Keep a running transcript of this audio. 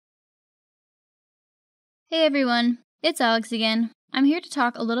Hey everyone, it's Alex again. I'm here to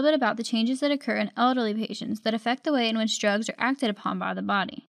talk a little bit about the changes that occur in elderly patients that affect the way in which drugs are acted upon by the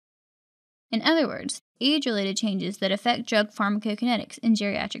body. In other words, age-related changes that affect drug pharmacokinetics in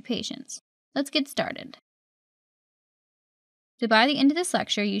geriatric patients. Let's get started. So by the end of this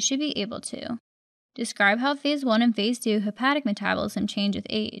lecture, you should be able to describe how Phase 1 and Phase 2 hepatic metabolism change with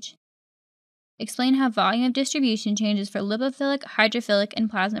age, explain how volume of distribution changes for lipophilic, hydrophilic, and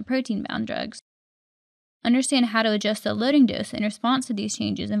plasma protein-bound drugs, understand how to adjust the loading dose in response to these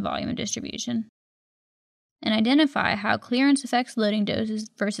changes in volume of distribution, and identify how clearance affects loading doses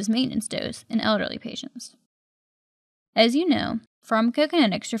versus maintenance dose in elderly patients. As you know,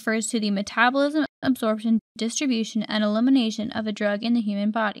 pharmacokinetics refers to the metabolism, absorption, distribution, and elimination of a drug in the human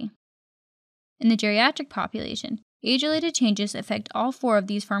body. In the geriatric population, age-related changes affect all four of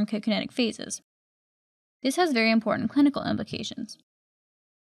these pharmacokinetic phases. This has very important clinical implications.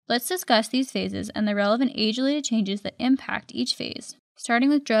 Let's discuss these phases and the relevant age-related changes that impact each phase, starting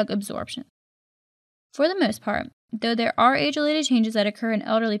with drug absorption. For the most part, though there are age-related changes that occur in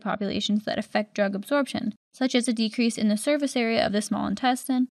elderly populations that affect drug absorption, such as a decrease in the surface area of the small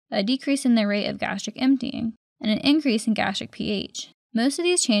intestine, a decrease in the rate of gastric emptying, and an increase in gastric pH, most of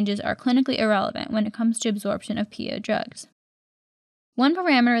these changes are clinically irrelevant when it comes to absorption of PO drugs. One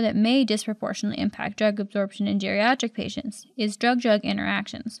parameter that may disproportionately impact drug absorption in geriatric patients is drug-drug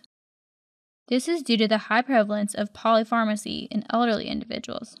interactions. This is due to the high prevalence of polypharmacy in elderly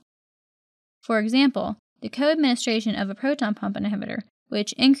individuals. For example, the co-administration of a proton pump inhibitor,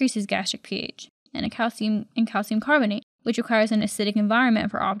 which increases gastric pH, and calcium carbonate, which requires an acidic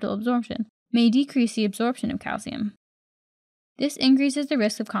environment for optimal absorption, may decrease the absorption of calcium. This increases the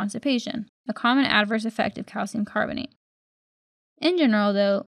risk of constipation, a common adverse effect of calcium carbonate. In general,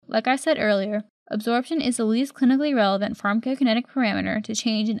 though, like I said earlier, absorption is the least clinically relevant pharmacokinetic parameter to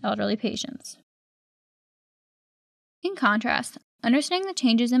change in elderly patients. In contrast, understanding the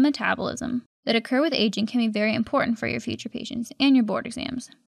changes in metabolism that occur with aging can be very important for your future patients and your board exams.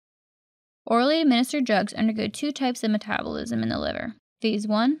 Orally administered drugs undergo two types of metabolism in the liver, Phase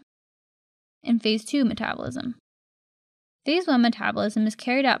 1 and Phase 2 metabolism. Phase 1 metabolism is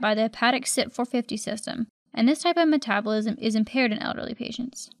carried out by the hepatic CYP450 system, and this type of metabolism is impaired in elderly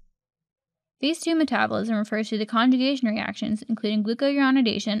patients. Phase 2 metabolism refers to the conjugation reactions including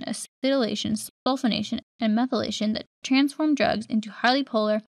glucuronidation, acetylation, sulfonation, and methylation that transform drugs into highly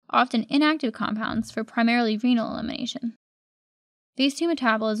polar, often inactive compounds for primarily renal elimination. Phase 2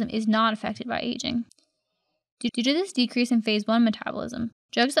 metabolism is not affected by aging. Due to this decrease in Phase 1 metabolism,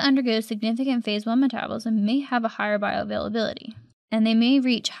 drugs that undergo significant Phase 1 metabolism may have a higher bioavailability, and they may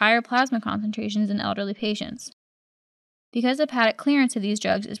reach higher plasma concentrations in elderly patients. Because hepatic clearance of these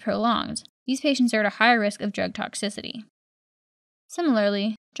drugs is prolonged, these patients are at a higher risk of drug toxicity.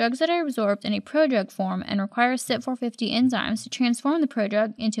 Similarly, drugs that are absorbed in a prodrug form and require CYP450 enzymes to transform the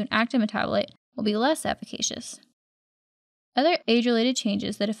prodrug into an active metabolite will be less efficacious. Other age-related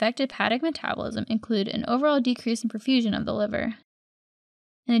changes that affect hepatic metabolism include an overall decrease in perfusion of the liver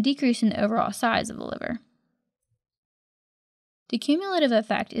and a decrease in the overall size of the liver. The cumulative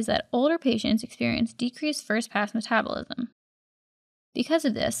effect is that older patients experience decreased first-pass metabolism. Because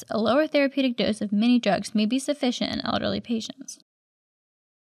of this, a lower therapeutic dose of many drugs may be sufficient in elderly patients.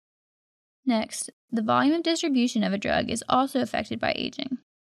 Next, the volume of distribution of a drug is also affected by aging.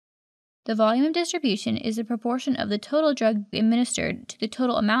 The volume of distribution is the proportion of the total drug administered to the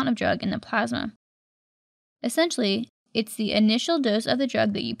total amount of drug in the plasma. Essentially, it's the initial dose of the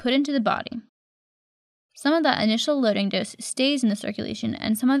drug that you put into the body. Some of that initial loading dose stays in the circulation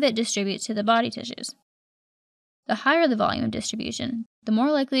and some of it distributes to the body tissues. The higher the volume of distribution, the more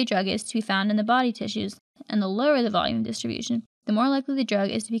likely a drug is to be found in the body tissues, and the lower the volume of distribution, the more likely the drug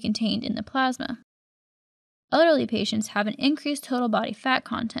is to be contained in the plasma. Elderly patients have an increased total body fat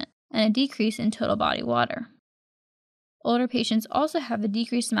content and a decrease in total body water. Older patients also have a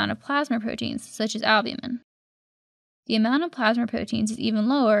decreased amount of plasma proteins, such as albumin. The amount of plasma proteins is even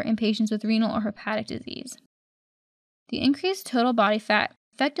lower in patients with renal or hepatic disease. The increased total body fat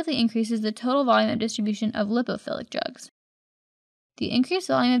effectively increases the total volume of distribution of lipophilic drugs. The increased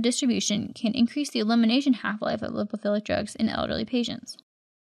volume of distribution can increase the elimination half-life of lipophilic drugs in elderly patients.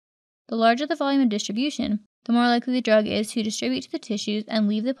 The larger the volume of distribution, the more likely the drug is to distribute to the tissues and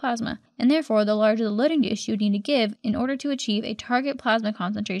leave the plasma, and therefore the larger the loading dose you would need to give in order to achieve a target plasma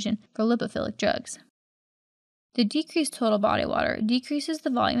concentration for lipophilic drugs. The decreased total body water decreases the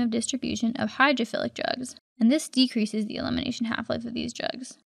volume of distribution of hydrophilic drugs, and this decreases the elimination half-life of these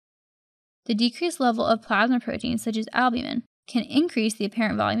drugs. The decreased level of plasma proteins, such as albumin, can increase the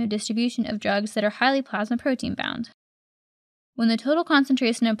apparent volume of distribution of drugs that are highly plasma protein bound. When the total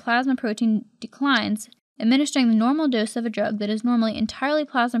concentration of plasma protein declines, administering the normal dose of a drug that is normally entirely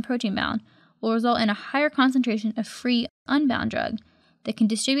plasma protein bound will result in a higher concentration of free, unbound drug that can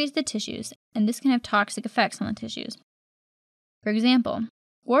distribute to the tissues, and this can have toxic effects on the tissues. For example,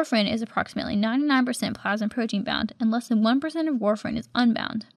 warfarin is approximately 99% plasma protein bound, and less than 1% of warfarin is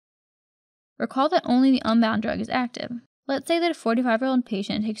unbound. Recall that only the unbound drug is active. Let's say that a 45-year-old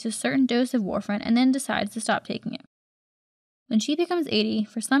patient takes a certain dose of warfarin and then decides to stop taking it. When she becomes 80,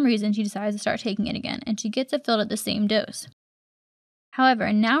 for some reason she decides to start taking it again, and she gets it filled at the same dose.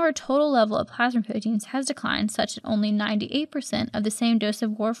 However, now her total level of plasma proteins has declined such that only 98% of the same dose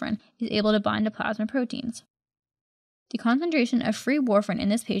of warfarin is able to bind to plasma proteins. The concentration of free warfarin in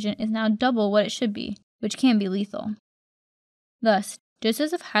this patient is now double what it should be, which can be lethal. Thus,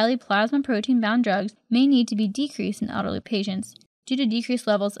 doses of highly plasma protein-bound drugs may need to be decreased in elderly patients due to decreased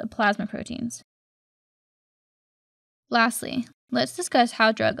levels of plasma proteins. Lastly, let's discuss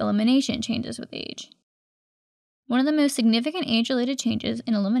how drug elimination changes with age. One of the most significant age-related changes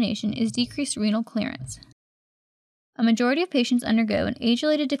in elimination is decreased renal clearance. A majority of patients undergo an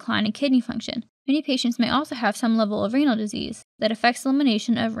age-related decline in kidney function. Many patients may also have some level of renal disease that affects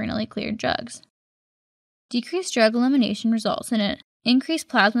elimination of renally cleared drugs. Decreased drug elimination results in an increased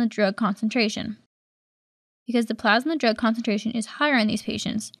plasma drug concentration. Because the plasma drug concentration is higher in these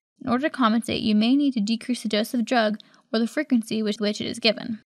patients, in order to compensate, you may need to decrease the dose of drug or the frequency with which it is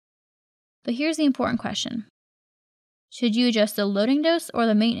given. But here's the important question. Should you adjust the loading dose or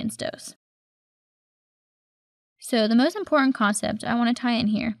the maintenance dose? So the most important concept I want to tie in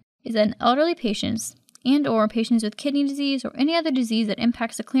here is that in elderly patients and/or patients with kidney disease or any other disease that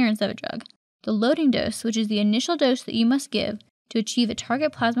impacts the clearance of a drug, the loading dose, which is the initial dose that you must give to achieve a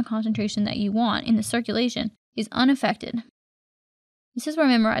target plasma concentration that you want in the circulation, is unaffected. This is where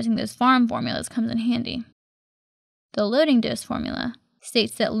memorizing those pharm formulas comes in handy. The loading dose formula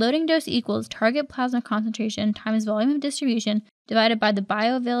states that loading dose equals target plasma concentration times volume of distribution divided by the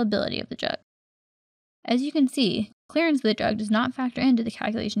bioavailability of the drug. As you can see, clearance of the drug does not factor into the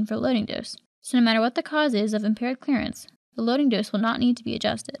calculation for loading dose, so no matter what the cause is of impaired clearance, the loading dose will not need to be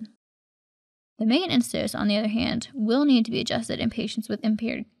adjusted. The maintenance dose, on the other hand, will need to be adjusted in patients with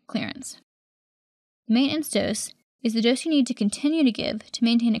impaired clearance. The maintenance dose is the dose you need to continue to give to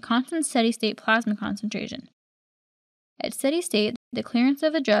maintain a constant steady-state plasma concentration. At steady state, the clearance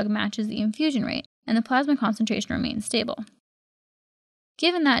of a drug matches the infusion rate, and the plasma concentration remains stable.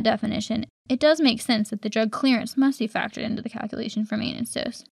 Given that definition, it does make sense that the drug clearance must be factored into the calculation for maintenance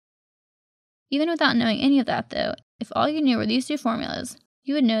dose. Even without knowing any of that, though, if all you knew were these two formulas,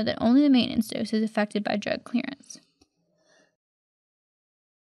 you would know that only the maintenance dose is affected by drug clearance.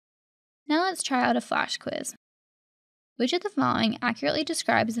 Now let's try out a flash quiz. Which of the following accurately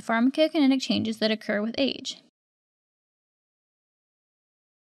describes the pharmacokinetic changes that occur with age?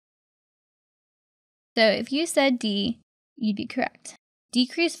 So if you said D, you'd be correct.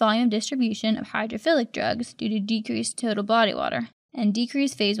 Decreased volume distribution of hydrophilic drugs due to decreased total body water, and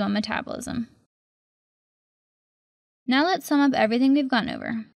decreased phase 1 metabolism. Now let's sum up everything we've gone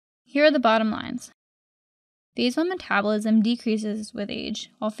over. Here are the bottom lines. Phase 1 metabolism decreases with age,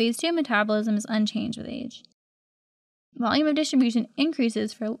 while phase 2 metabolism is unchanged with age. Volume of distribution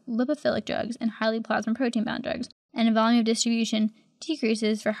increases for lipophilic drugs and highly plasma protein-bound drugs, and volume of distribution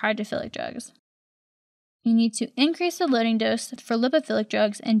decreases for hydrophilic drugs. You need to increase the loading dose for lipophilic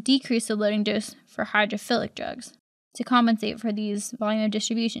drugs and decrease the loading dose for hydrophilic drugs to compensate for these volume of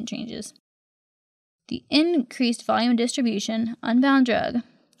distribution changes. The increased volume distribution, unbound drug,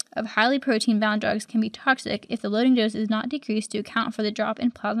 of highly protein-bound drugs can be toxic if the loading dose is not decreased to account for the drop in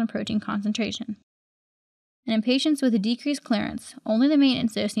plasma protein concentration. And in patients with a decreased clearance, only the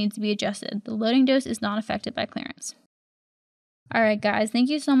maintenance dose needs to be adjusted. The loading dose is not affected by clearance. Alright guys, thank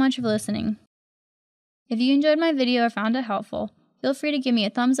you so much for listening. If you enjoyed my video or found it helpful, feel free to give me a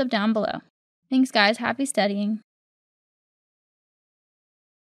thumbs up down below. Thanks guys, happy studying.